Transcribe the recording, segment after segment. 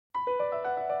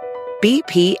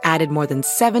BP added more than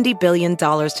 $70 billion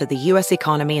to the U.S.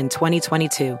 economy in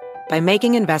 2022 by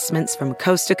making investments from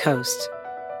coast to coast.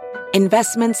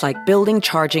 Investments like building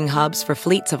charging hubs for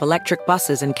fleets of electric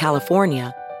buses in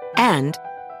California and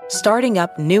starting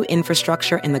up new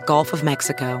infrastructure in the Gulf of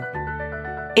Mexico.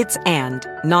 It's and,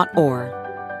 not or.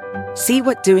 See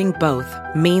what doing both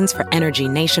means for energy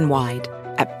nationwide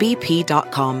at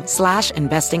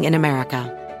bp.com/investing in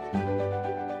America.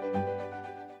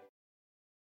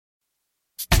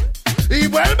 Y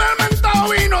vuelve el mentado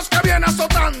Vinos que viene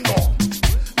azotando.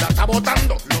 La está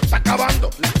botando, lo está acabando,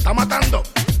 la está matando.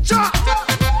 ¡Ya!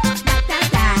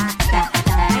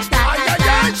 ¡Ay, ay,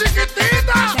 ay,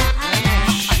 chiquitita!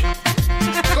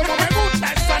 Como me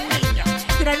gusta esa niña.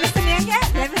 Did I miss the name yet?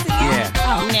 Yeah.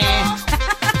 Oh, nah.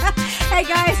 Hey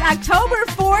guys, October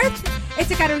 4th, it's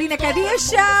the Carolina Cadillo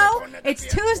Show. It's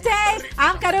Tuesday.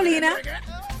 I'm Carolina.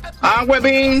 I'm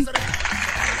Webin.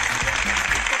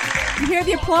 You hear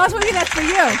the applause? Webin, that's for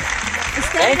you.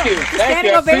 Thank you. Thank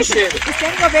you. I appreciate it. The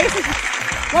standing ovation.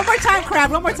 One more time,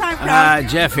 crowd. One more time, crowd.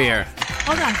 Jeff here.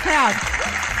 Hold on, crowd.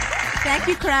 Thank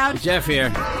you, crowd. Jeff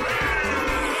here.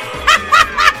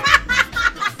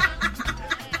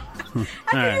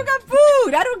 I think you got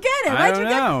booed. I don't get it. I don't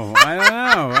know.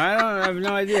 I have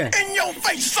no idea. In your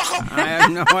face, sucker! I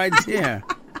have no idea.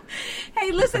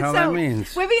 Hey, listen, What the hell that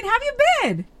means. Webin, how have you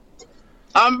been?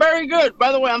 I'm very good.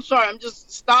 By the way, I'm sorry. I'm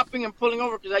just stopping and pulling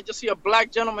over because I just see a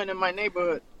black gentleman in my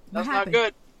neighborhood. That's not happened?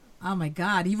 good. Oh, my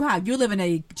God. You live in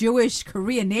a Jewish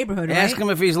Korean neighborhood, right? Ask him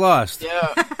if he's lost.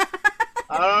 Yeah.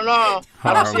 I don't know.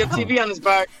 I don't see a TV on his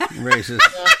back. Racist.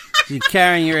 Is he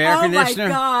carrying your air conditioner? Oh,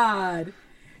 my God.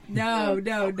 No,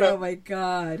 my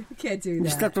God. We can't do You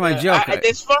that. stepped on my joke.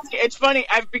 It's funny.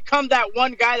 I've become that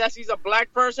one guy that sees a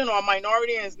black person or a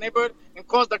minority in his neighborhood and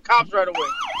calls the cops right away.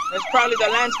 It's probably the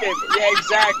landscaper. Yeah,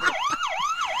 exactly.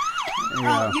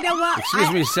 Oh, you know what?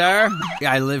 Excuse me, sir.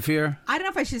 Yeah, I live here. I don't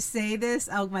know if I should say this.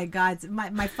 Oh, my God.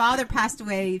 My father passed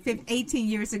away 18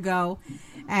 years ago.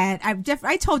 And I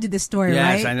told you this story,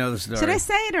 right? Yes, I know the story. Should I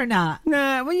say it or not?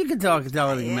 Nah, well, you can tell it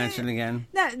and mention it again.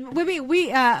 No, we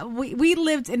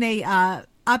lived in a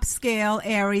upscale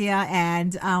area,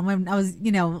 and when I was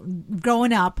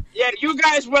growing up. Yeah, you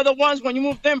guys were the ones when you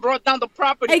moved in brought down the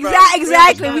property.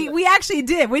 Exactly. We actually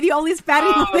did. We're the only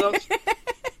family.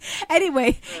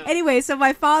 Anyway, so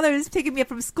my father is picking me up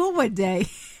from school one day,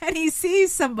 and he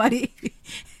sees somebody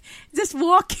just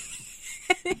walking.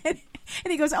 And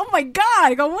he goes, "Oh my God!"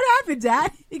 I go, "What happened,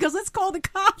 Dad?" He goes, "Let's call the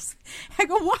cops." I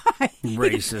go, "Why?"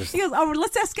 Racist. He goes, "Oh,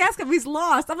 let's ask him if he's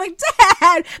lost." I'm like,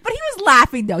 "Dad," but he was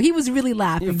laughing though. He was really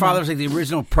laughing. Your father was like the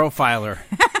original profiler,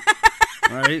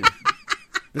 right?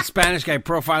 The Spanish guy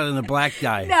profiling the black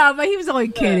guy. No, but he was only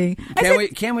kidding.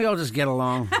 Can't we all just get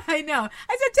along? I know.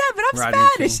 I said, "Dad, but I'm Rodney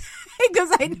Spanish." He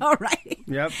goes, "I know, right?"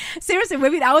 Yep. Seriously,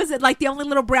 maybe I was like the only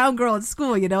little brown girl in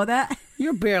school. You know that?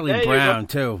 You're barely There you brown, go.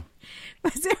 too.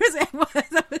 Seriously, I was.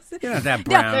 You're not that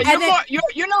brown.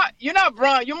 You're not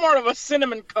brown. You're more of a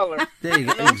cinnamon color. There you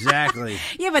go. Exactly.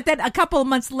 Yeah, but then a couple of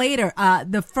months later, I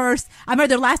remember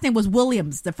their last name was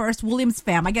Williams, the first Williams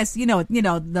fam. I guess,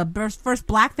 the first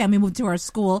black family moved to our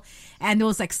school, and there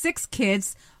was like 6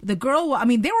 kids. The girl,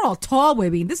 they were all tall,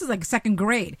 Webby. This is like second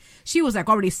grade. She was like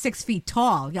already 6 feet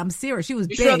tall. I'm serious. She was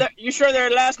big. You sure their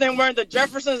last name weren't the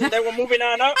Jeffersons and they were moving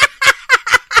on up?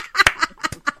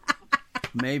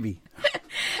 Maybe.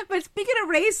 But speaking of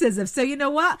racism, so you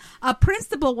know what? A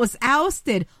principal was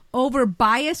ousted over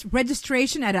biased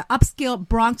registration at an upscale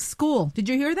Bronx school. Did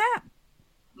you hear that?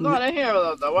 No, I didn't hear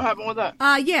about that. What happened with that?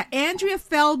 Yeah, Andrea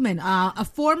Feldman, a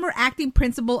former acting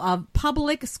principal of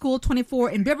Public School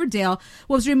 24 in Riverdale,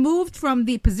 was removed from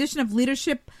the position of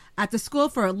leadership at the school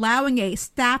for allowing a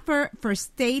staffer for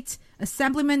State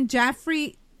Assemblyman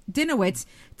Jeffrey Dinowitz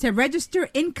to register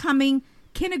incoming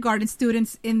kindergarten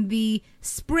students in the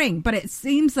spring. But it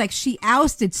seems like she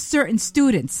ousted certain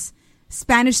students.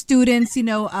 Spanish students,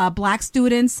 black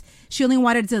students. She only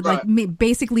wanted to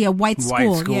basically a white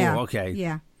school. White school, yeah. okay.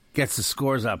 Yeah. Gets the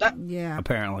scores up. Yeah.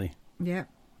 Apparently. Yeah.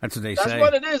 That's what they That's say.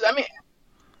 what it is.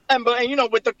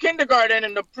 But with the kindergarten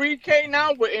and the pre-K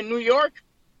now in New York,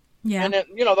 Yeah. and then,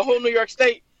 the whole New York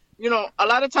State, a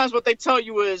lot of times what they tell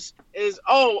you is it's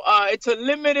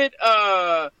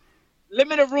a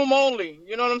limited room only.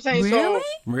 You know what I'm saying? Really? So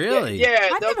Really? yeah,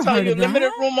 I've they'll never tell heard you of that. limited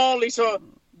room only. So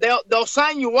they'll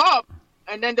sign you up.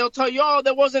 And then they'll tell you,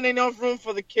 there wasn't enough room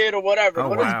for the kid or whatever. Oh,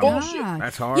 but wow. it's bullshit. God.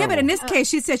 That's horrible. Yeah, but in this case,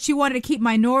 she said she wanted to keep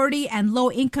minority and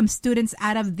low-income students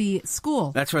out of the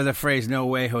school. That's where the phrase "No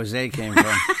way, Jose" came from.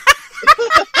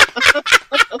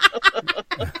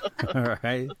 All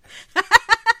right.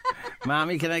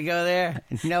 Mommy, can I go there?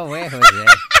 No way, Jose.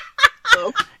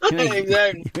 know.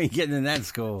 Exactly. You ain't getting in that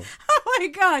school. Oh my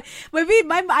God! But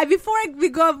before we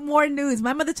go up more news,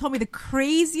 my mother told me the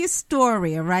craziest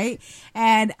story. All right,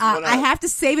 and I have to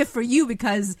save it for you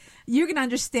because you're gonna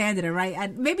understand it. All right,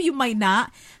 and maybe you might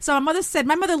not. So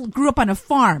my mother grew up on a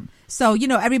farm. So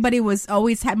everybody was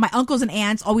always had my uncles and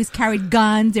aunts always carried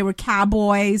guns. They were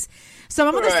cowboys. So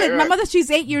my mother said, my mother,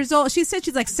 she's 8 years old. She said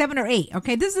she's like 7 or 8.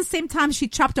 Okay, this is the same time she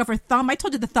chopped off her thumb. I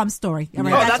told you the thumb story. Right?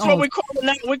 That's what we call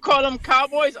them. We call them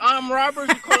cowboys, armed robbers.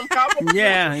 We call them cowboys.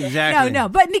 Yeah, exactly. No,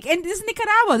 but and this is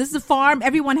Nicaragua. This is a farm.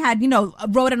 Everyone had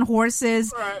rode on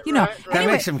horses. Right. That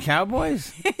Anyway, makes them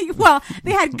cowboys. well,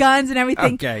 they had guns and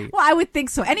everything. Okay. Well, I would think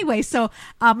so. Anyway, so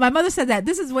my mother said that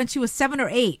this is when she was 7 or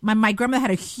 8. My grandmother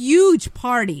had a huge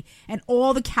party, and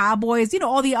all the cowboys,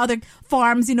 all the other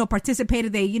farms,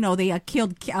 participated. They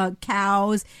killed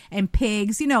cows and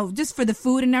pigs, just for the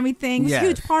food and everything. It was a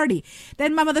huge party.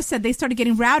 Then my mother said they started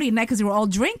getting rowdy at night because they were all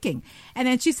drinking. And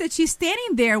then she said she's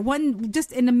standing there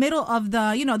just in the middle of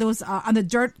the, there was on the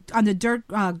dirt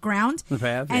ground. The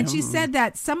path, and she said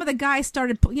that some of the guys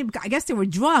started, I guess they were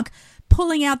drunk,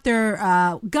 pulling out their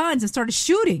guns and started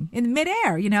shooting in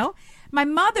midair. My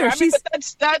mother, but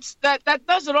that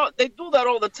does it all. They do that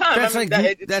all the time.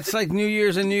 That's like New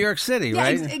Year's in New York City,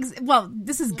 right? Well,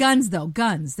 this is guns though.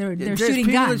 Guns. They're There's shooting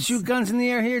people guns. that shoot guns in the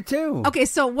air here too. Okay,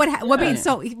 so what mean?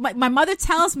 So my mother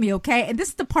tells me, okay, and this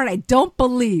is the part I don't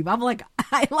believe. I'm like,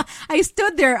 I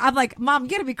stood there. I'm like, Mom, you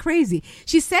gotta be crazy.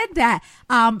 She said that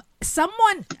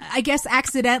someone, I guess,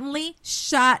 accidentally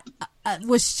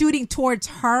was shooting towards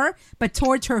her, but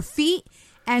towards her feet.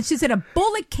 And she said a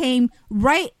bullet came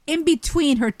right in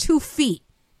between her 2 feet.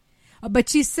 But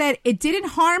she said it didn't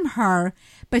harm her.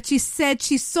 But she said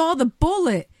she saw the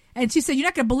bullet. And she said, you're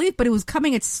not going to believe, but it was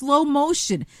coming at slow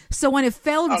motion. So when it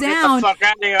fell down. Get the fuck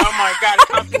out of here. Oh, my God.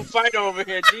 Come to fight over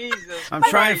here. Jesus. I'm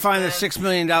trying to find the $6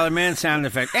 million man sound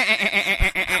effect. My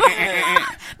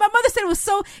mother said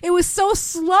it was so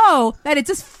slow that it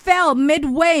just fell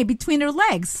midway between her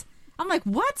legs. I'm like,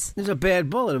 what? It was a bad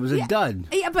bullet. It was a dud.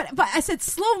 Yeah, but I said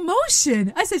slow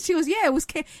motion. I said it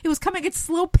was coming at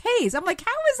slow pace. I'm like,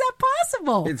 how is that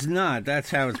possible? It's not. That's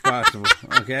how it's possible.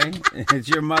 Okay, it's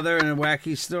your mother and a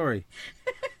wacky story.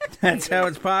 That's how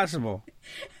it's possible.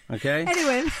 Okay.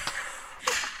 Anyway,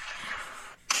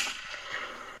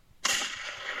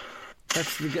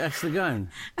 that's the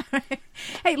gun.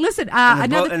 Hey, listen.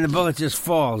 And the bullet just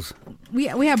falls. We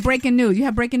have breaking news. You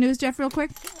have breaking news, Jeff, real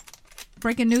quick.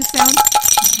 Breaking news sound.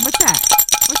 What's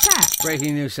that?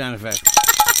 Breaking news sound effect.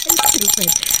 Stupid.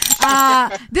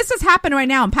 This has happened right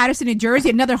now in Patterson, New Jersey.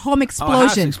 Another home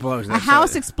explosion. A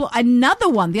house explosion. Another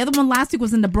one. The other one last week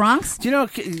was in the Bronx. Do you know,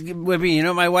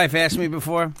 Wibby, my wife asked me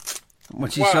before when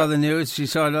she saw the news, she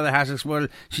saw another house exploded.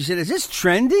 She said, is this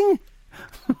trending?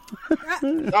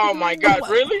 Oh my God!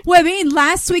 Really? Well, I mean,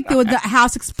 last week there was the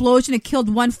house explosion. It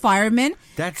killed one fireman.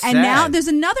 That's and sad. Now there's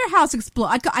another house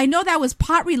explosion. I know that was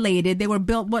pot related. They were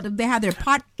built. They had their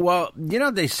pot. Well,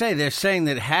 they're saying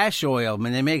that hash oil.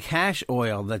 When they make hash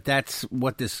oil, that's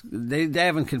what this. They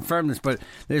haven't confirmed this, but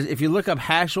if you look up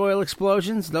hash oil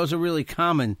explosions, those are really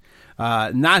common.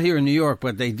 Not here in New York,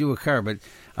 but they do occur. But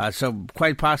so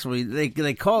quite possibly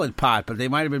they call it pot, but they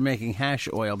might have been making hash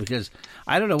oil because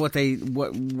I don't know what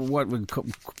would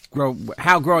grow,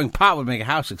 how growing pot would make a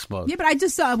house explode. Yeah, but I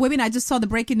just saw the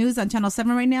breaking news on Channel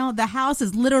 7 right now. The house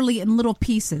is literally in little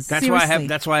pieces. That's Seriously.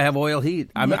 why I have oil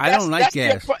heat. I don't like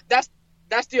gas.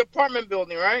 That's the apartment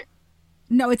building, right?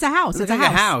 No, it's a house. It's a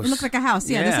house. It looks like a house.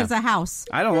 Yeah, this is a house.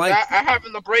 I don't like. I have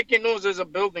in the breaking news there's a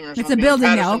building or something. It's a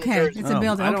building, yeah. Okay, it's a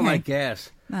building. I don't like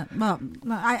gas. Well,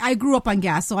 I grew up on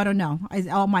gas, so I don't know.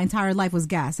 All my entire life was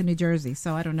gas in New Jersey,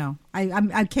 so I don't know.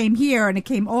 I came here and it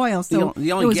came oil, so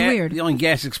it was weird. The only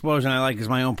gas explosion I like is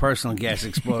my own personal gas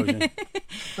explosion.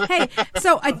 Hey,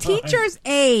 so a teacher's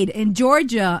aide in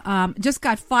Georgia just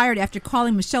got fired after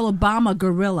calling Michelle Obama a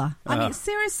gorilla. I mean,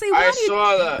 seriously, why do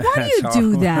you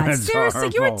do that? That's Seriously,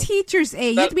 horrible. You're a teacher's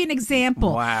aide. You have to be an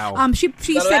example. Wow. She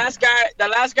the last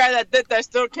guy that did that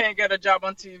still can't get a job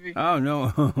on TV. Oh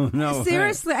no.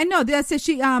 Seriously. I know. That says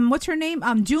she. What's her name?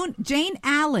 Jane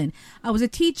Allen was a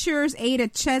teacher's aide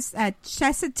at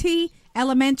Chestatee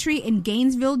Elementary in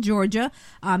Gainesville, Georgia.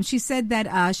 She said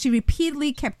that she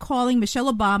repeatedly kept calling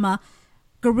Michelle Obama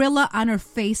gorilla on her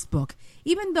Facebook.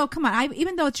 Even though,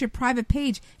 even though it's your private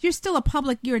page, you're still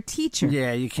you're a teacher.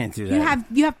 Yeah, you can't do that.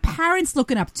 You have parents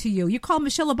looking up to you. You call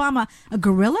Michelle Obama a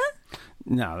gorilla?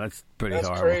 No, that's pretty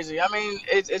horrible. That's crazy. I mean,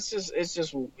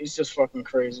 it's just fucking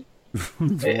crazy.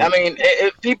 I mean,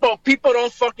 people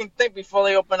don't fucking think before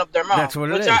they open up their mouth. That's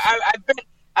what it is.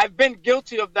 I've been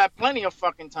guilty of that plenty of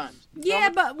fucking times. Yeah,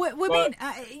 but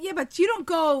but you don't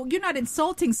go. You're not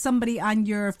insulting somebody on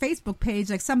your Facebook page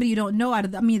like somebody you don't know.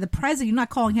 The president. You're not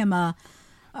calling him a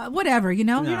whatever. You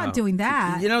know, No. you're not doing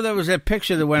that. You know, there was that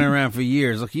picture that went around for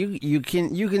years. Look, you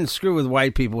can screw with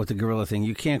white people with the gorilla thing.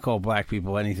 You can't call black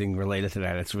people anything related to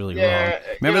that. It's really wrong.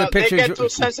 Remember the picture? They get too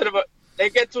sensitive. They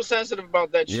get too sensitive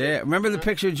about that shit. Yeah, remember the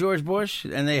picture of George Bush?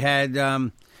 And they had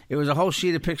it was a whole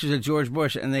sheet of pictures of George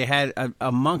Bush, and they had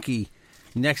a monkey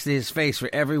next to his face for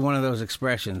every one of those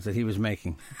expressions that he was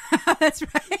making. That's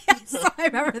right. I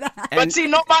remember that. But see,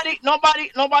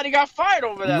 nobody got fired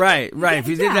over that. Right. If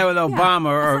you did that with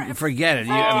Obama, or forget it.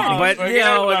 But forget you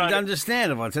know, about it's it.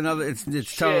 understandable. It's another.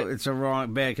 It's a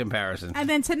wrong, bad comparison. And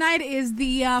then tonight is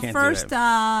the do first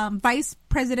vice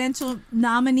presidential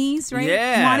nominees, right?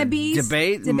 Yeah, Wannabes.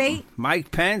 Debate.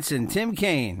 Mike Pence and Tim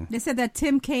Kaine. They said that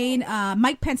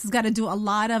Mike Pence has got to do a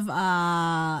lot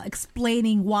of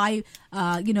explaining why,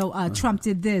 Trump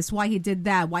did this, why he did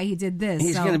that, why he did this.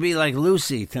 He's going to be like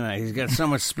Lucy tonight. He's got so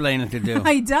much explaining to do.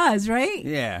 He does, right?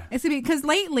 Yeah. It's because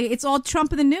lately it's all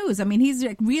Trump in the news. I mean, he's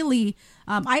like really.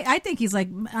 I think he's like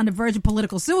on the verge of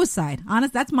political suicide.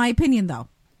 Honest, that's my opinion, though.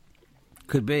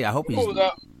 Could be. I hope he's.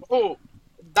 Who?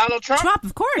 Donald Trump? Trump,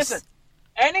 of course. Listen,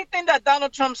 anything that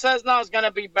Donald Trump says now is going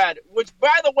to be bad. Which,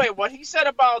 by the way, what he said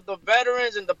about the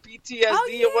veterans and the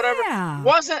PTSD or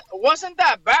whatever wasn't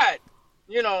that bad.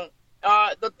 You know,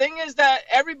 the thing is that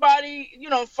everybody,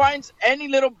 finds any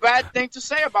little bad thing to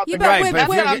say about the guy. Right,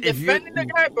 but I'm defending the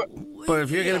guy, but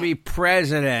if you're going to be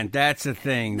president, that's the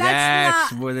thing.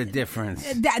 That's where the difference.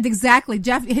 Exactly.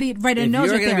 Jeff hit it right in the nose.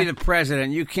 If you're right going to there. be the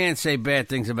president, you can't say bad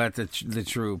things about the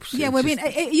troops. Yeah, well, I mean,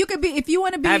 you could be if you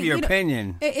want to be have your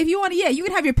opinion. If you want to, you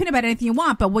can have your opinion about anything you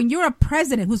want. But when you're a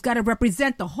president who's got to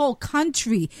represent the whole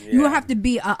country, you have to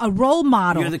be a role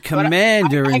model. You're the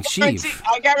commander in chief.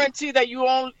 I guarantee that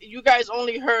you guys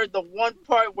only heard the one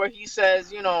part where he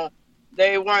says,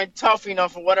 they weren't tough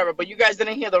enough or whatever. But you guys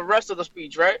didn't hear the rest of the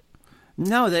speech, right?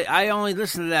 No, I only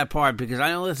listen to that part because I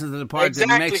don't listen to the part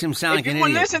that makes him sound like an idiot.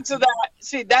 If you listen to that,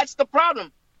 see, that's the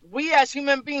problem. We as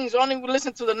human beings only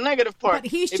listen to the negative part.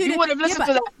 But he should. If you would have listened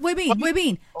to that,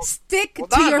 stick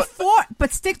to your form.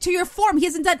 But stick to your form. He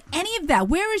hasn't done any of that.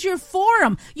 Where is your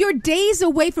forum? You're days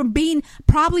away from being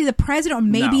probably the president, or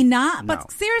maybe not.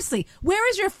 But seriously, where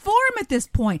is your forum at this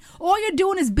point? All you're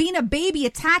doing is being a baby,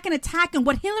 attacking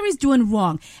what Hillary's doing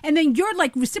wrong, and then you're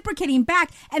like reciprocating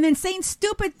back, and then saying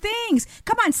stupid things.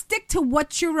 Come on, stick to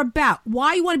what you're about.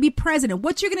 Why you want to be president?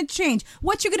 What you're going to change?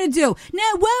 What you're going to do?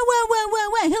 Now, well.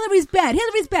 Hillary's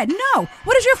bad. No.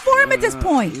 What is your forum at this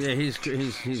point? Yeah, he's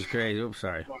crazy. Oops,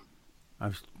 sorry.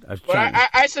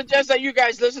 I suggest that you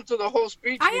guys listen to the whole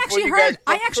speech. I actually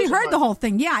heard the whole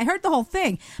thing. Yeah, I heard the whole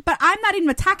thing. But I'm not even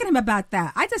attacking him about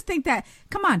that. I just think that,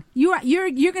 come on, you're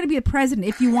going to be a president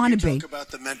if you want to be. Talk about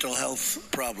the mental health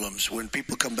problems when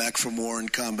people come back from war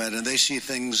and combat, and they see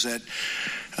things that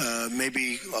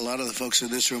maybe a lot of the folks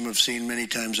in this room have seen many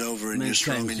times over, and you're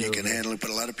strong and you can handle it, but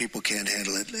a lot of people can't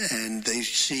handle it. And they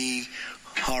see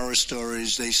horror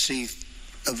stories. They see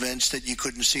events that you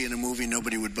couldn't see in a movie.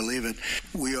 Nobody would believe it.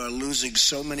 We are losing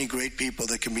so many great people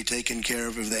that can be taken care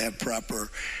of if they have proper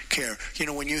care.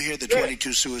 When you hear the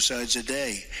 22 suicides a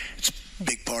day, it's a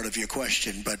big part of your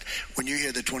question, but when you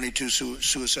hear the 22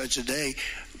 suicides a day,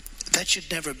 that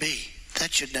should never be.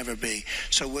 That should never be.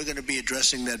 So we're going to be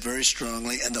addressing that very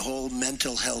strongly, and the whole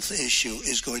mental health issue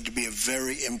is going to be a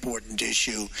very important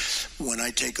issue when I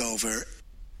take over.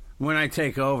 When I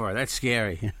take over, that's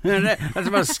scary. That's the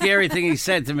most scary thing he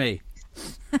said to me.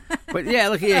 But yeah,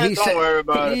 look, he said. Worry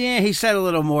about it. Yeah, he said a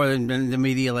little more than the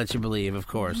media lets you believe. Of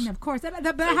course. Of course, that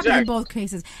happens in both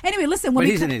cases. Anyway, listen.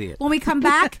 He's an idiot. When we come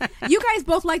back, you guys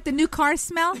both like the new car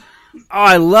smell. Oh,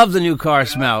 I love the new car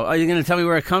smell. Are you going to tell me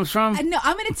where it comes from? No,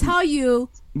 I'm going to tell you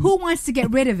who wants to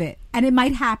get rid of it, and it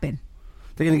might happen.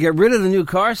 They're going to get rid of the new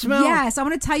car smell? Yes, I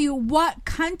want to tell you what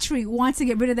country wants to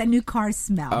get rid of that new car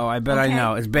smell. Oh, I bet I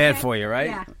know. It's bad for you, right?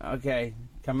 Yeah. Okay,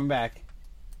 coming back.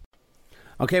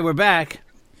 Okay, we're back.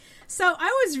 So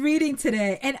I was reading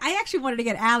today, and I actually wanted to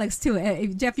get Alex,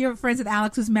 too. Jeff, you're friends with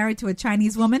Alex, who's married to a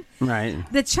Chinese woman. Right.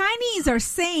 The Chinese are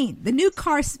saying the new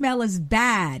car smell is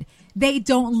bad. They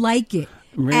don't like it.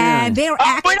 Really? And they're we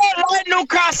don't like new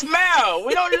car smell.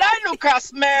 We don't like new car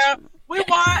smell. We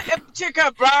want a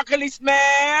chicken broccoli smell,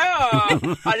 a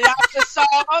lobster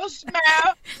sauce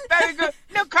smell. Very good.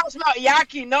 New car smell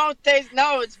yucky. No taste.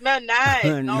 No, it smells nice.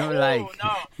 No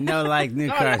new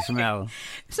car smell.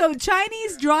 So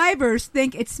Chinese drivers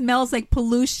think it smells like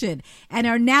pollution and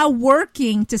are now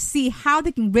working to see how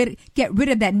they can get rid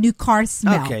of that new car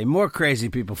smell. Okay, more crazy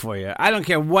people for you. I don't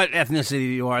care what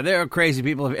ethnicity you are. There are crazy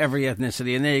people of every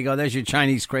ethnicity, and there you go. There's your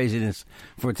Chinese craziness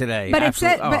for today. But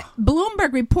but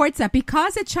Bloomberg reports that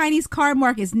because the Chinese car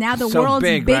market is now the world's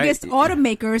biggest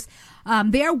automakers,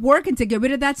 they are working to get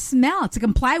rid of that smell to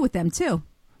comply with them too.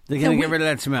 They're going to get rid of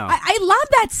that smell. I love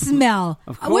that smell.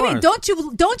 Of course. Wait,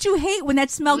 don't you hate when that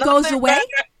smell goes away?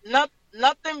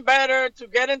 Nothing better to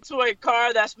get into a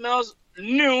car that smells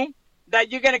new that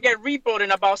you're going to get repoed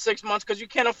in about 6 months because you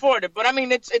can't afford it. But I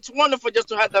mean, it's wonderful just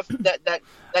to have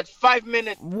that 5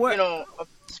 minute, no,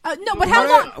 but how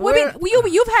long?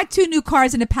 You've had 2 new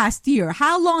cars in the past year.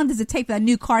 How long does it take for that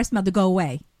new car smell to go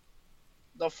away?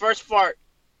 The first fart.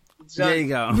 There you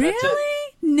go.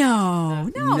 Really? No.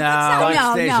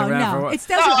 It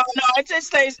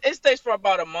stays for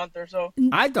about a month or so.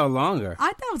 I thought longer. I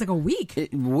thought it was like a week.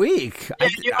 Week?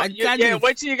 Wait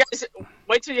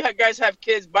till you guys have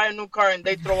kids, buy a new car, and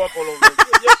they throw up all over.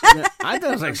 I thought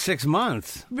it was like 6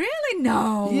 months. Really?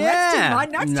 No. Yeah.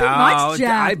 That's too much,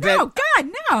 Jeff. I bet. No, God,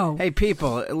 no. Hey,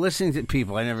 people, listening to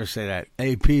people, I never say that.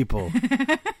 Hey, people.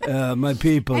 My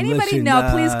people, anybody listen, know,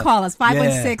 please call us,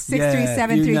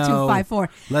 516-637-3254.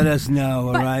 Let us know,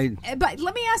 all right? But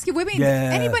let me ask you,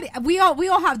 anybody, we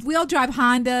all drive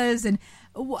Hondas, and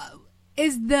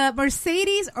is the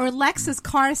Mercedes or Lexus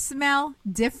car smell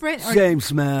different? Or same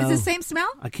smell. Is it the same smell?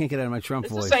 I can't get out of my Trump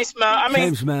voice. It's the same smell. I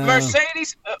mean,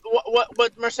 Mercedes,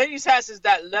 what Mercedes has is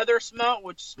that leather smell,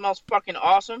 which smells fucking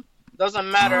awesome.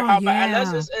 Doesn't matter how bad,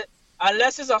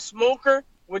 unless it's a smoker,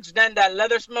 which then that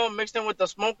leather smell mixed in with the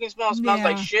smoking smell smells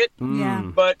like shit. Yeah.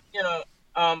 But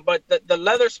but the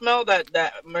leather smell that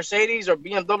Mercedes or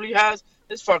BMW has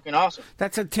is fucking awesome.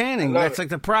 That's a tanning. That's like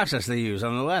the process they use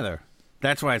on the leather.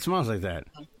 That's why it smells like that.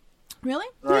 Really?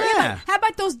 Right. Yeah. How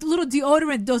about those little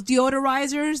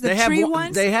deodorizers, the tree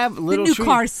ones? They have little new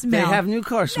car smell. They have new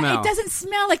car smell. No, it doesn't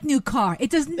smell like new car. It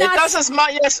does not. It doesn't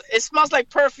smell. Yes, it smells like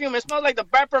perfume. It smells like the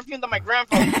bad perfume that my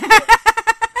grandfather used.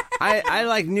 I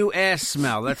like new ass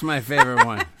smell. That's my favorite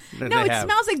one. No, it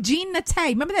smells like Jean Naté.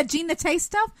 Remember that Jean Naté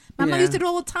stuff? My mom used it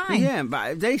all the time. Yeah,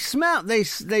 but they smell. They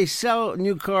sell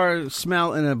new car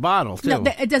smell in a bottle too. No,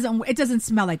 it doesn't. It doesn't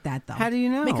smell like that though. How do you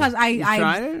know? Because I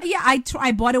tried it? Yeah,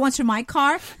 I bought it once for my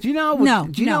car. Do you know?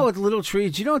 Do you know what little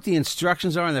trees? Do you know what the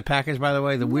instructions are in the package? By the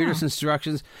way, the weirdest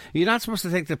instructions. You're not supposed to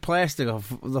take the plastic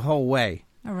off the whole way.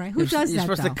 All right, who does that? You're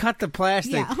supposed to cut the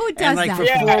plastic. Yeah, who does that? For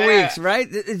 4 weeks, right?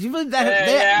 Did you believe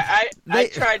that? I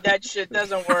tried that shit.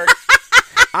 Doesn't work.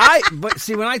 But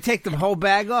see, when I take the whole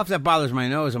bag off, that bothers my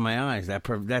nose and my eyes. That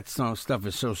stuff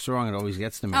is so strong, it always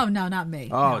gets to me. Oh no, not me.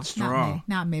 Oh, it's strong.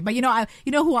 Not me. But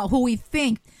who we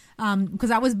think? Because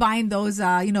I was buying those,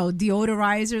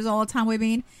 deodorizers all the time with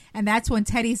me, and that's when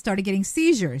Teddy started getting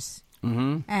seizures.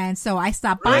 Mm-hmm. And so I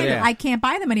stopped buying them. I can't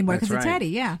buy them anymore because of Teddy.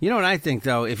 Yeah. You know what I think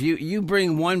though? If you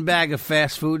bring one bag of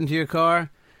fast food into your car,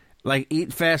 like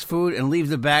eat fast food and leave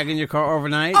the bag in your car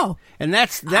overnight. Oh, and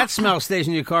that smell stays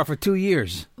in your car for 2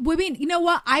 years. I mean, you know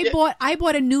what? I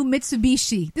bought a new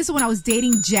Mitsubishi. This is when I was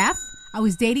dating Jeff. I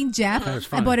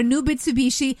bought a new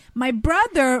Mitsubishi. My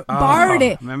brother borrowed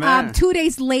it 2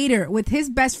 days later with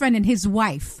his best friend and his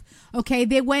wife. Okay,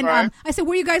 they went. Right. I said,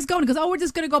 "Where are you guys going?" He goes, "Oh, we're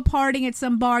just going to go partying at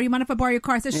some bar. You mind if I borrow your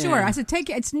car?" I said, "Sure." I said, "Take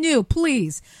it. It's new,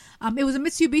 please." It was a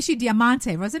Mitsubishi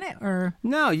Diamante, wasn't it? Or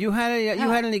no, you had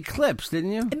an Eclipse,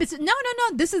 didn't you? No.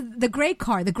 This is the gray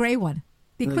car, the gray one.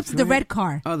 The Eclipse is the red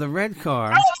car. Oh, the red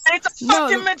car. Oh, it's a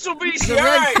fucking Mitsubishi. The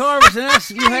red car was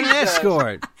you had an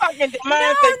Escort. Fucking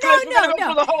no.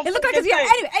 It looked like it's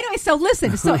anyway. So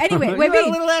listen. So anyway, wait. A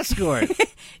little Escort.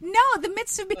 No, the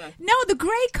Mitsubishi. No, the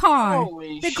gray car.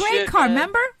 Holy the gray shit, car. man.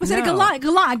 Remember? Was it a Galant?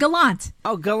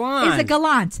 Oh, Galant. It's a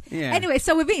Galant. Yeah. Anyway,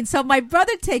 so my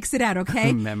brother takes it out.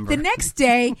 Okay. Remember. The next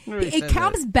day, it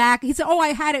comes back. He said, "Oh,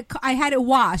 I had it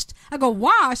washed." I go,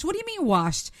 "Washed? What do you mean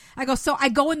washed?" I go, "So I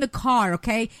go in the car.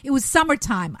 Okay. It was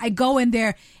summertime. I go in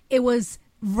there. It was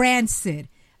rancid."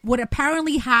 What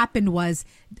apparently happened was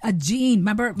Jean,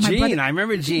 remember? I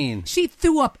remember Jean. She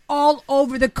threw up all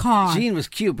over the car. Jean was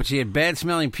cute, but she had bad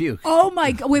smelling puke. Oh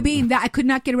my God! I could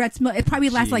not get a red smell. It probably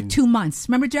lasted like 2 months.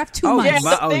 Remember, Jeff? 2 months.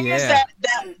 Yeah, the thing is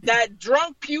that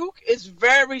drunk puke is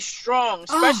very strong,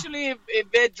 especially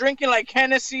if they're drinking like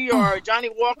Hennessy or Johnny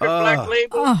Walker Black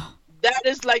Label. That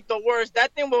is like the worst.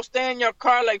 That thing will stay in your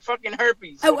car like fucking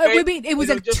herpes. Okay? It was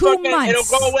like 2 months.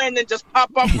 It'll go away and then just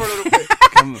pop up for a little bit.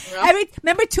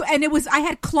 Remember I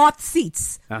had cloth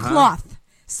seats. Cloth.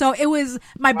 So it was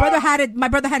my brother had it. My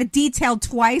brother had it detailed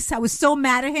twice. I was so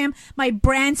mad at him. My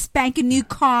brand spanking new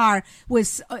car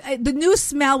was the new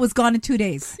smell was gone in 2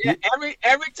 days. Yeah, every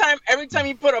time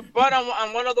you put a butt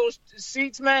on one of those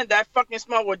seats, man, that fucking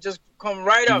smell would just come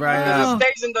right up. Because it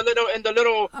stays in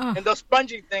the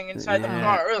spongy thing inside the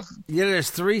car. Ugh. Yeah, there's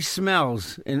 3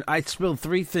 smells, and I spilled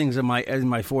 3 things in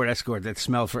my Ford Escort that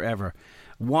smelled forever.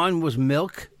 One was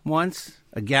milk. Once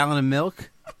a gallon of milk.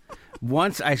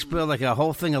 Once I spilled like a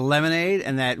whole thing of lemonade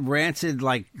and that rancid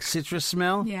like citrus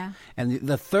smell. Yeah. And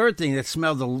the third thing that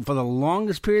smelled for the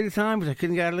longest period of time, which I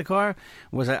couldn't get out of the car,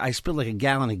 was I spilled like a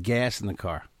gallon of gas in the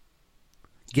car.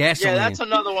 Gasoline. Yeah, that's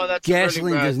another one. That's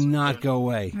gasoline really does not go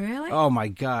away. Really? Oh my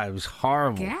God, it was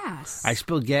horrible. Gas. I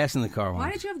spilled gas in the car once.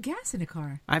 Why did you have gas in the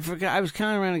car? I forgot. I was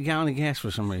carrying around a gallon of gas for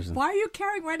some reason. Why are you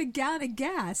carrying around a gallon of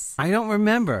gas? I don't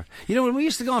remember. You know, when we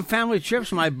used to go on family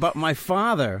trips, my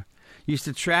father used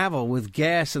to travel with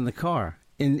gas in the car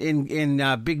in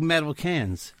big metal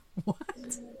cans. What?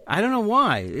 I don't know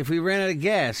why. If we ran out of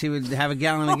gas, he would have a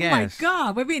gallon of gas. Oh my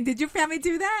God! Wait a minute. Did your family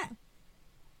do that?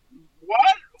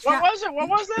 What? What was it? What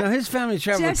was that? No, his family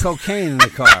traveled with cocaine in the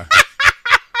car.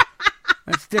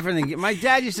 That's different than my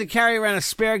dad used to carry around a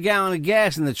spare gallon of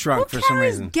gas in the trunk for some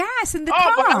reason. Gas in the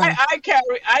car? But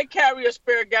I carry a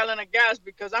spare gallon of gas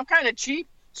because I'm kind of cheap,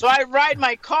 so I ride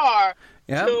my car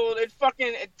till it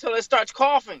starts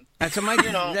coughing. That's what my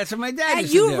dad used to do.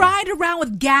 do. You ride around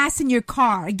with gas in your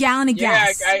car, a gallon of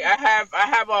gas. Yeah, I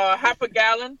have a half a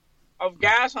gallon of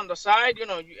gas on the side,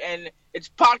 and it's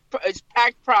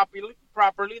packed properly.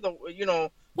 Following the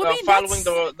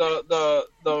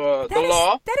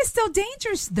law. That is still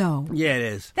dangerous, though. Yeah, it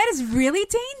is. That is really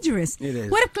dangerous. It is.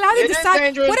 What if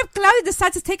Claudia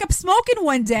decides to take up smoking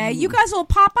one day? You guys will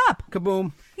pop up.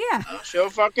 Kaboom. Yeah. She'll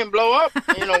fucking blow up.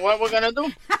 You know what we're gonna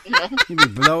do? You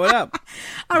blow it up.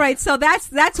 All right, so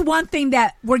that's one thing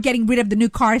that we're getting rid of, the new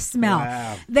car smell.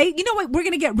 Wow. You know what we're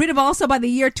gonna get rid of also by the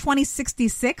year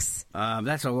 2066?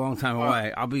 That's a long time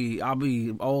away. I'll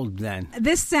be old then.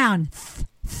 This sound,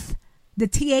 the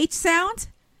TH sound.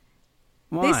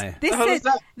 Why? They said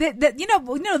the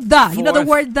the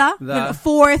word the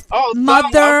fourth,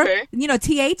 mother, okay.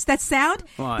 TH, that sound.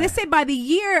 Why? They say by the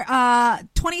year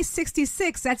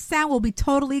 2066, that sound will be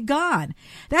totally gone.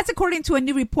 That's according to a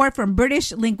new report from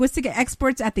British linguistic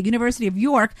experts at the University of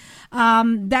York.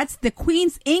 That's the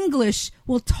Queen's English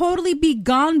will totally be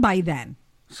gone by then.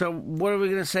 So what are we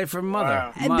going to say for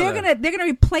mother? Wow. They're gonna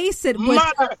replace it with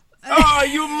mother. Oh,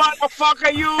 you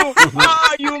motherfucker, you!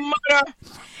 Oh, you mother!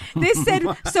 They said,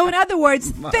 so in other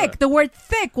words, thick, the word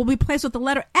thick will be replaced with the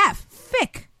letter F,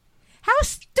 thick. How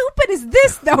stupid is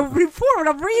this, though, report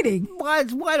I'm reading? Why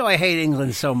do I hate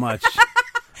England so much?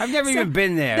 I've never even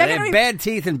been there. They have bad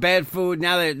teeth and bad food.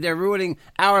 Now they're ruining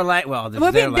our language.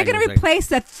 Well, they're going to replace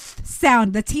the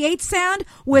sound, the TH sound,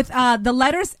 with the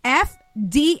letters F,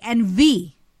 D, and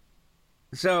V.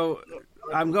 So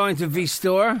I'm going to V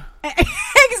store?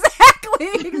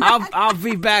 Exactly. I'll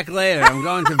be back later. I'm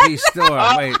going to V store.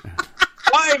 Wait.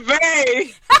 Why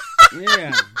V?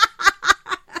 Yeah.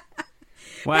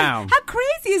 Wow. How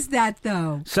crazy is that,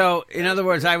 though? So, in other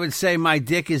words, I would say my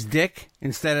dick is dick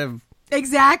instead of...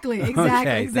 Exactly.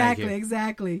 Okay,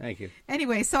 exactly. Thank you.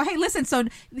 Anyway, so, hey, listen, so,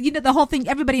 the whole thing,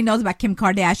 everybody knows about Kim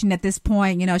Kardashian at this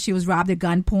point. She was robbed at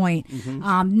gunpoint.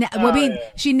 Mm-hmm.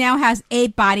 She now has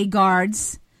 8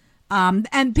 bodyguards.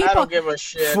 And people, I don't give a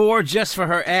shit. 4 just for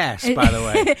her ass, by the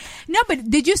way. No, but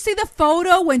did you see the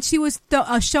photo when she was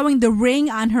showing the ring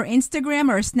on her Instagram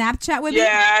or Snapchat with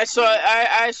Yeah, I saw it.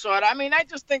 I saw it. I mean, I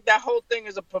just think that whole thing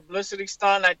is a publicity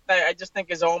stunt. I just think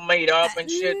it's all made up and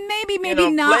shit.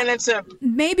 Maybe not. Plain and simple.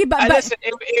 Maybe, but listen,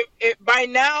 if by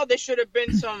now there should have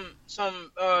been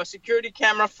some security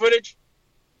camera footage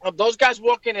of those guys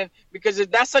walking in, because if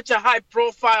that's such a high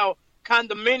profile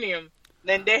condominium,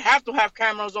 then they have to have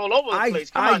cameras all over the place.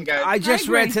 Come on, guys. I just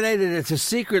read today that it's a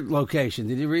secret location.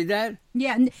 Did you read that?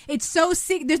 Yeah, it's so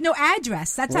secret. There's no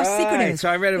address. That's how secret it is. So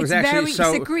I read it was it's actually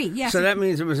very secret. Yes. So that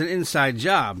means it was an inside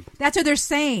job. That's what they're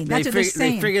saying. They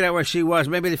figured out where she was.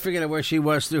 Maybe they figured out where she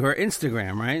was through her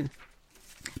Instagram, right?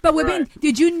 But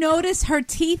did you notice her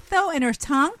teeth, though, and her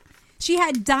tongue? She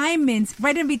had diamonds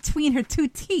right in between her 2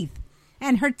 teeth.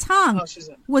 And her tongue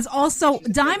was also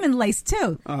diamond laced,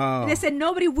 too. Oh. They said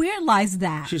nobody realized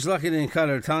that. She's lucky they didn't cut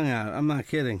her tongue out. I'm not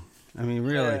kidding. I mean,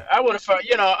 really. I would have,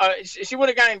 she would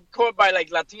have gotten caught by,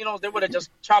 Latinos. They would have just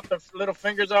chopped her little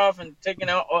fingers off and taken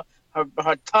out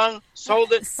her tongue,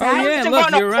 sold it. Oh, yeah,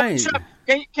 look, you're right.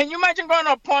 Can you imagine going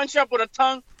to a pawn shop with a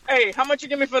tongue? Hey, how much you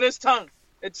give me for this tongue?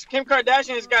 It's Kim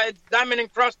Kardashian's got it's diamond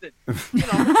encrusted.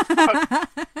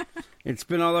 It's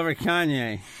been all over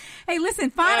Kanye. Hey,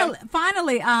 listen,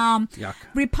 finally,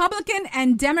 Republican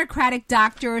and Democratic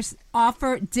doctors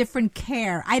offer different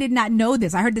care. I did not know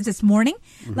this. I heard this morning.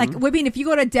 Mm-hmm. Like, Wibby, if you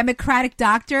go to a Democratic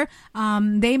doctor,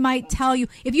 they might tell you,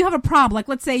 if you have a problem, like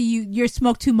let's say you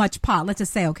smoke too much pot, let's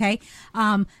just say, okay?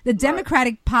 The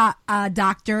Democratic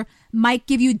doctor might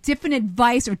give you different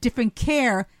advice or different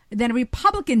care than a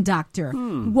Republican doctor.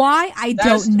 Why? I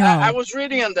don't know. I was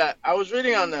reading on that.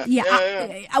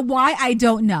 Yeah. Why? I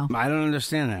don't know. I don't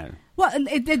understand that. Well,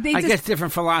 I guess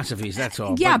different philosophies, that's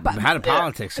all. Yeah, but how do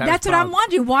politics? That's what I'm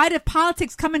wondering. Why did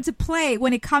politics come into play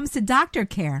when it comes to doctor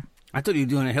care? I thought you were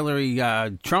doing a Hillary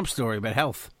Trump story about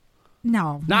health.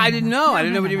 No, I didn't know. I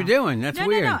didn't know what you were doing. That's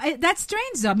weird. No. That's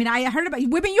strange, though. I mean, I heard about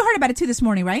Wibben. You heard about it too this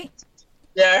morning, right?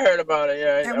 Yeah, I heard about it.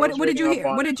 Yeah. What did you hear?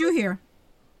 What did you hear?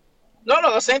 No,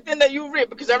 the same thing that you read,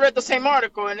 because I read the same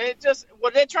article, and it just,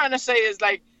 what they're trying to say is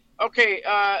like, okay,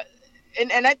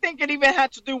 and I think it even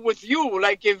had to do with you.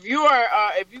 Like, if you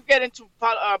get into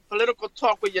political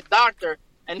talk with your doctor,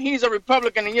 and he's a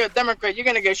Republican and you're a Democrat, you're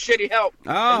gonna get shitty help.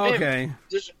 Oh, okay.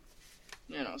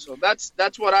 So that's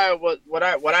what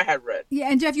I had read. Yeah,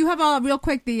 and Jeff, you have real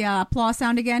quick the applause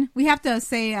sound again. We have to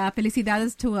say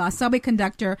felicidades to subway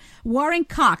conductor Warren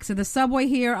Cox of the subway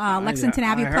here, Lexington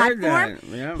Avenue platform.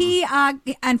 Yeah. He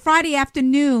on Friday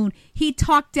afternoon he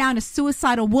talked down a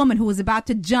suicidal woman who was about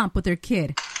to jump with her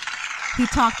kid. He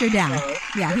talked her down.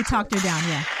 Yeah, he talked her down.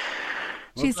 Yeah.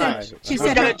 She said she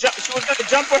was going to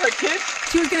jump with her kid.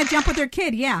 She was going to jump with her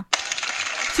kid. Yeah.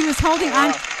 She was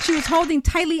holding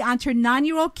tightly onto her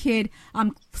 9-year-old kid,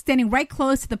 standing right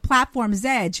close to the platform's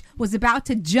edge, was about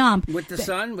to jump. With the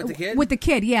son? With the kid? With the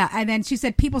kid, yeah. And then she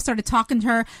said people started talking to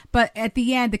her, but at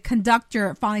the end, the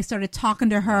conductor finally started talking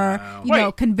to her,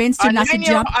 convinced her not to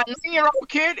jump. A 9-year-old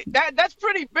kid? That's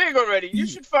pretty big already. You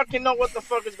should fucking know what the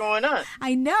fuck is going on.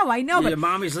 I know. Yeah, but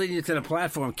mommy's leading you to the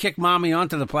platform. Kick mommy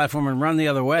onto the platform and run the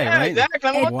other way, right?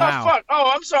 Exactly. What the fuck?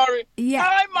 Oh, I'm sorry. Yeah.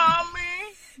 Hi, mommy.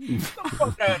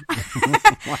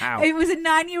 Wow. It was a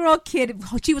 9-year-old kid.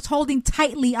 She was holding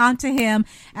tightly onto him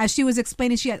as she was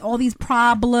explaining she had all these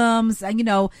problems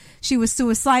and, she was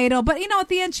suicidal. But, at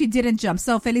the end, she didn't jump.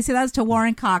 So, felicidades to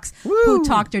Warren Cox, who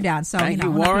talked her down. So, Thank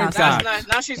you, Warren Cox. That's nice.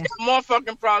 Now she's got more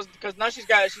fucking problems because now she's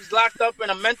locked up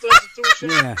in a mental institution.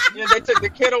 Yeah. They took the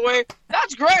kid away.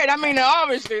 That's great. I mean,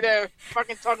 obviously, they're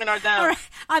fucking talking her down. All right.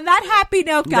 On that happy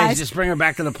note, guys. Just bring her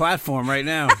back to the platform right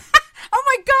now. Oh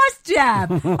my gosh,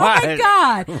 Jeb. Oh my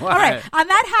God. What? All right. On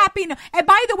that happy note. And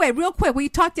by the way, real quick, we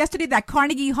talked yesterday that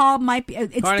Carnegie Hall might be,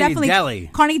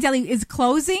 Carnegie Deli is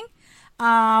closing.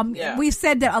 We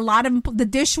said that a lot of the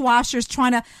dishwashers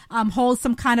trying to hold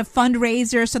some kind of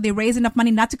fundraiser, so they raise enough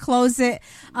money not to close it.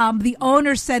 The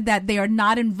owner said that they are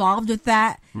not involved with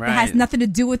that. Right. It has nothing to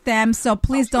do with them. So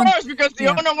please don't. Of course, because the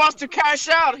owner wants to cash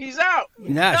out. He's out.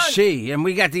 No, and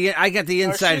I got the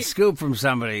inside scoop from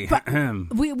somebody.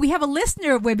 we have a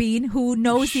listener, Wibben, who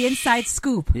knows the inside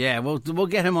scoop. Yeah, we'll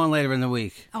get him on later in the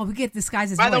week. Oh, we get this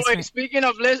guy's By voice. the way,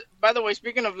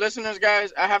 speaking of listeners,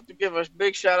 guys, I have to give a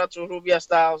big shout out to Rubia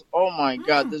Styles. Oh my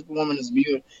God, this woman is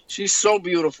beautiful. She's so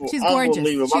beautiful. She's gorgeous.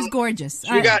 She's gorgeous.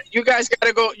 You guys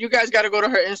gotta go to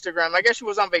her Instagram. I guess she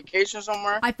was on vacation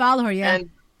somewhere. I follow her, yeah.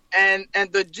 And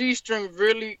the G-string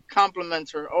really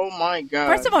compliments her. Oh my God!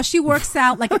 First of all, she works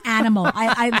out like an animal.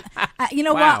 I you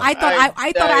know what? I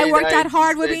thought I worked out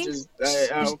hard with me.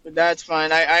 That's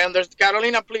fine. I understand.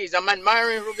 Carolina, please. I'm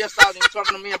admiring Rubia Styles and you're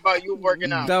talking to me about you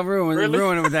working out. Don't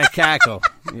ruin it with that cackle.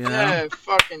 You know? Yeah,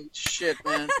 fucking shit,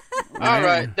 man. All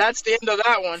right, that's the end of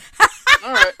that one.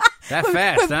 All right. That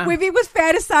fast, huh? Wibby was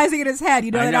fantasizing in his head.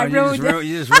 You know that I ruined it.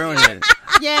 You just ruined it.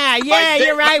 Yeah,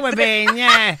 you're right, Wibby.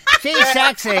 Yeah, she's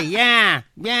sexy. Yeah.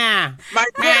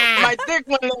 My dick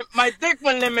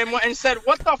went limp and went and said,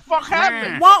 "What the fuck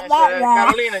happened?" Wah.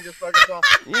 Carolina just fucking told.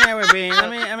 Yeah, Wibby.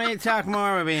 Let me talk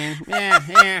more, Wibby.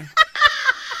 Yeah.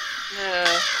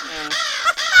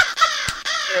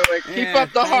 Anyway, keep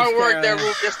up the hard work there,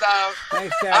 Rubia Styles.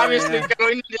 Thanks, Obviously,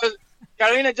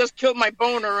 Carolina just killed my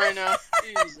boner right now.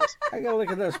 Jesus. I gotta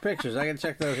look at those pictures. I gotta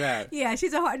check those out. Yeah,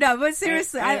 she's a hard. No, but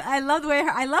seriously, I love the way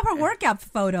I love her workout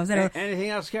photos. Anything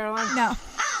else, Caroline? No.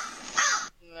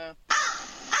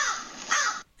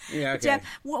 Yeah, okay. Jeff,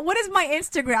 what is my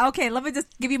Instagram? Okay, let me just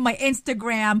give you my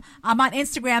Instagram. I'm on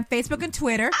Instagram, Facebook, and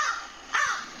Twitter.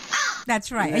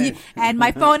 That's right. And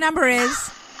my phone number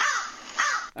is.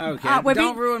 Okay.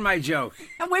 Don't ruin my joke.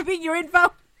 I'm whipping your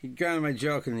info. You're going my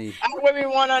joke in the. At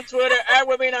Wibben1 on Twitter, at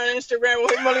Wibben on Instagram,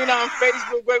 Wibben Molina on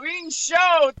Facebook. Wibben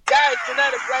Show, guys,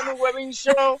 tonight a brand new Wibben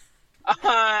Show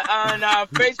on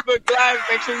Facebook Live.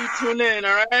 Make sure you tune in.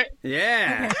 All right?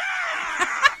 Yeah.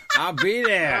 I'll be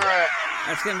there. All right.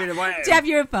 That's going to be the one. Jeff,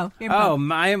 your info. Oh,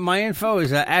 my info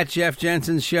is at Jeff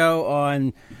Jensen Show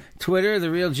on Twitter,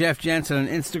 The Real Jeff Jensen on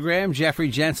Instagram, Jeffrey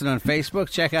Jensen on Facebook.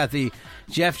 Check out the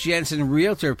Jeff Jensen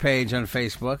Realtor page on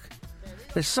Facebook.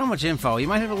 There's so much info. You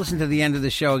might have to listen to the end of the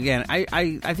show again.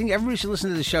 I think everybody should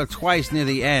listen to the show twice near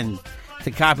the end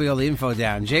to copy all the info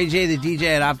down. JJ the DJ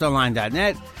at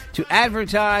optonline.net to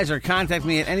advertise or contact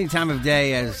me at any time of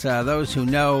day, as those who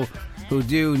do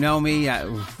know me,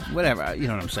 whatever, you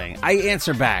know what I'm saying. I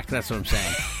answer back. That's what I'm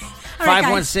saying.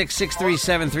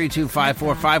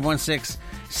 516-637-3254,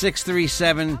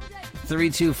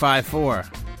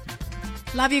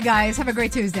 516-637-3254. Love you guys. Have a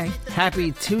great Tuesday.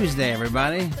 Happy Tuesday,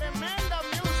 everybody.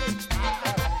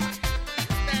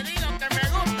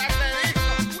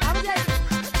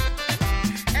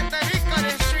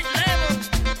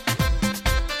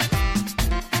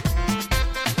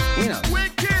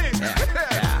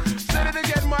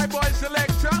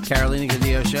 Carolina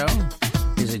Cadillo Show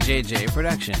is a JJ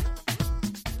production.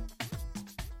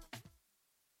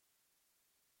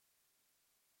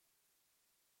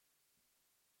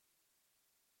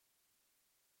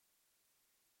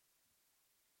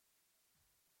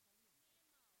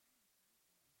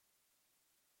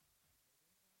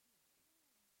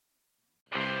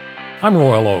 I'm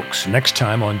Royal Oakes. Next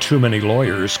time on Too Many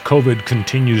Lawyers, COVID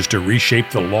continues to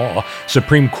reshape the law.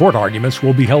 Supreme Court arguments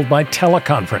will be held by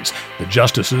teleconference. The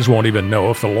justices won't even know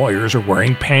if the lawyers are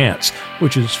wearing pants,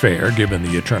 which is fair given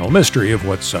the eternal mystery of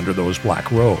what's under those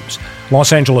black robes.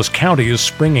 Los Angeles County is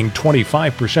springing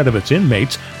 25% of its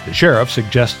inmates. The sheriff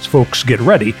suggests folks get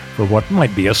ready for what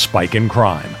might be a spike in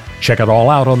crime. Check it all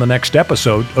out on the next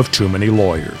episode of Too Many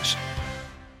Lawyers.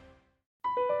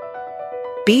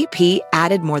 BP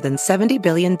added more than $70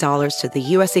 billion to the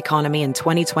U.S. economy in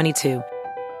 2022.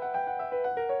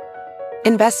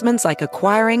 Investments like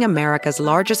acquiring America's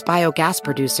largest biogas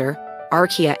producer,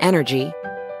 Archaea Energy,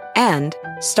 and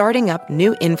starting up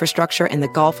new infrastructure in the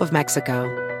Gulf of Mexico.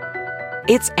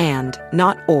 It's and,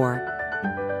 not or.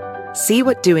 See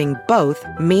what doing both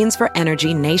means for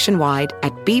energy nationwide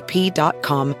at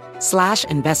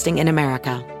bp.com/investing in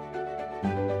America.